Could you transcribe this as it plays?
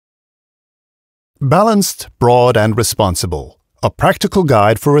Balanced, Broad, and Responsible, a practical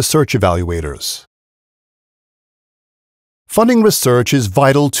guide for research evaluators. Funding research is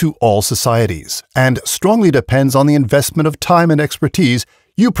vital to all societies and strongly depends on the investment of time and expertise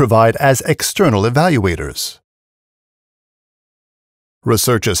you provide as external evaluators.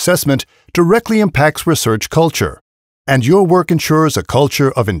 Research assessment directly impacts research culture, and your work ensures a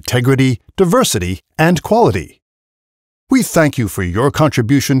culture of integrity, diversity, and quality. We thank you for your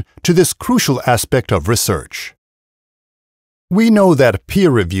contribution to this crucial aspect of research. We know that peer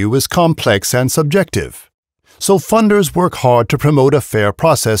review is complex and subjective, so funders work hard to promote a fair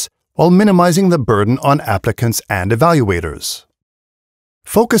process while minimizing the burden on applicants and evaluators.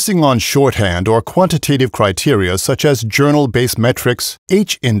 Focusing on shorthand or quantitative criteria such as journal-based metrics,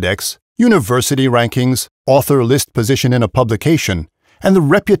 H-index, university rankings, author list position in a publication, and the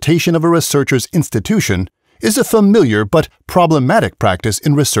reputation of a researcher's institution is a familiar but problematic practice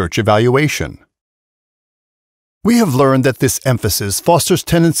in research evaluation. We have learned that this emphasis fosters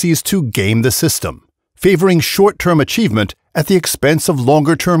tendencies to game the system, favoring short-term achievement at the expense of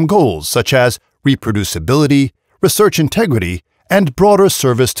longer-term goals such as reproducibility, research integrity, and broader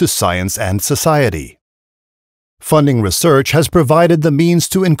service to science and society. Funding research has provided the means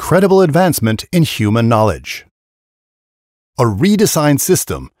to incredible advancement in human knowledge. A redesigned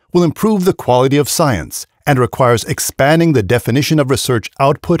system will improve the quality of science and requires expanding the definition of research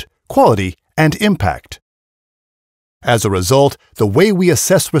output, quality, and impact. As a result, the way we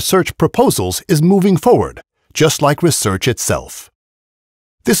assess research proposals is moving forward, just like research itself.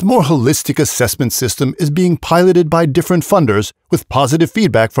 This more holistic assessment system is being piloted by different funders with positive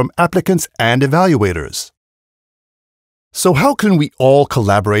feedback from applicants and evaluators. So how can we all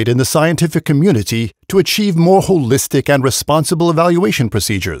collaborate in the scientific community to achieve more holistic and responsible evaluation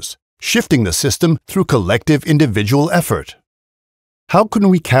procedures, shifting the system through collective individual effort? How can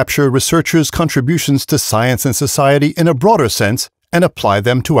we capture researchers' contributions to science and society in a broader sense and apply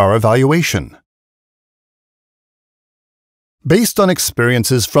them to our evaluation? Based on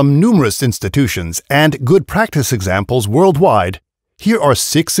experiences from numerous institutions and good practice examples worldwide, here are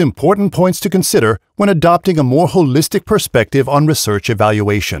 6 important points to consider when adopting a more holistic perspective on research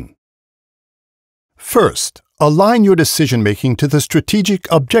evaluation. First, align your decision-making to the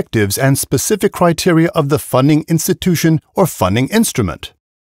strategic objectives and specific criteria of the funding institution or funding instrument.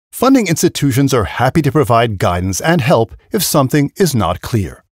 Funding institutions are happy to provide guidance and help if something is not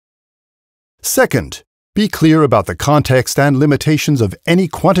clear. Second, be clear about the context and limitations of any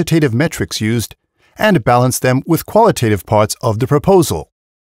quantitative metrics used and balance them with qualitative parts of the proposal.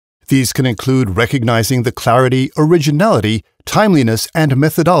 These can include recognizing the clarity, originality, timeliness, and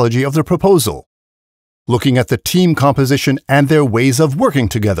methodology of the proposal, looking at the team composition and their ways of working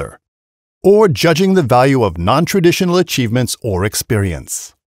together, or judging the value of non-traditional achievements or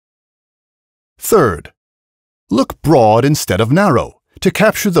experience. Third, look broad instead of narrow to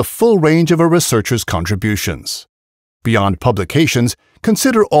capture the full range of a researcher's contributions. Beyond publications,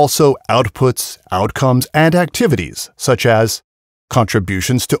 consider also outputs, outcomes, and activities such as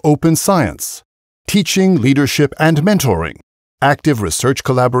contributions to open science, teaching, leadership, and mentoring, active research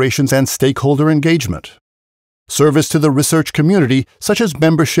collaborations and stakeholder engagement, service to the research community such as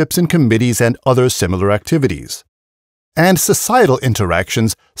memberships in committees and other similar activities, and societal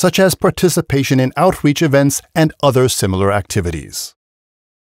interactions such as participation in outreach events and other similar activities.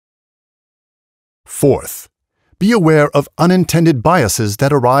 Fourth, be aware of unintended biases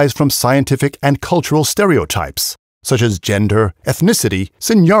that arise from scientific and cultural stereotypes, such as gender, ethnicity,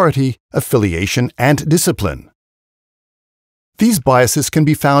 seniority, affiliation, and discipline. These biases can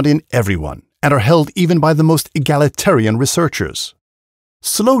be found in everyone and are held even by the most egalitarian researchers.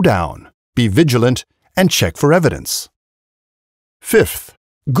 Slow down, be vigilant, and check for evidence. Fifth,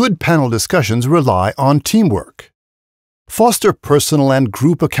 good panel discussions rely on teamwork. Foster personal and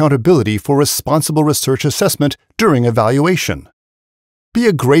group accountability for responsible research assessment during evaluation. Be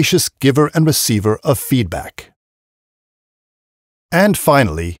a gracious giver and receiver of feedback. And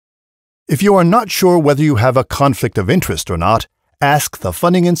finally, if you are not sure whether you have a conflict of interest or not, ask the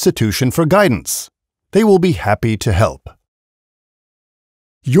funding institution for guidance. They will be happy to help.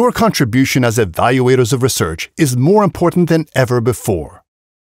 Your contribution as evaluators of research is more important than ever before.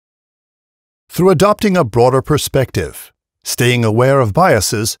 Through adopting a broader perspective, staying aware of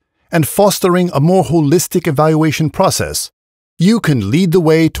biases, and fostering a more holistic evaluation process, you can lead the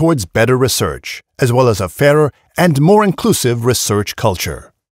way towards better research, as well as a fairer and more inclusive research culture.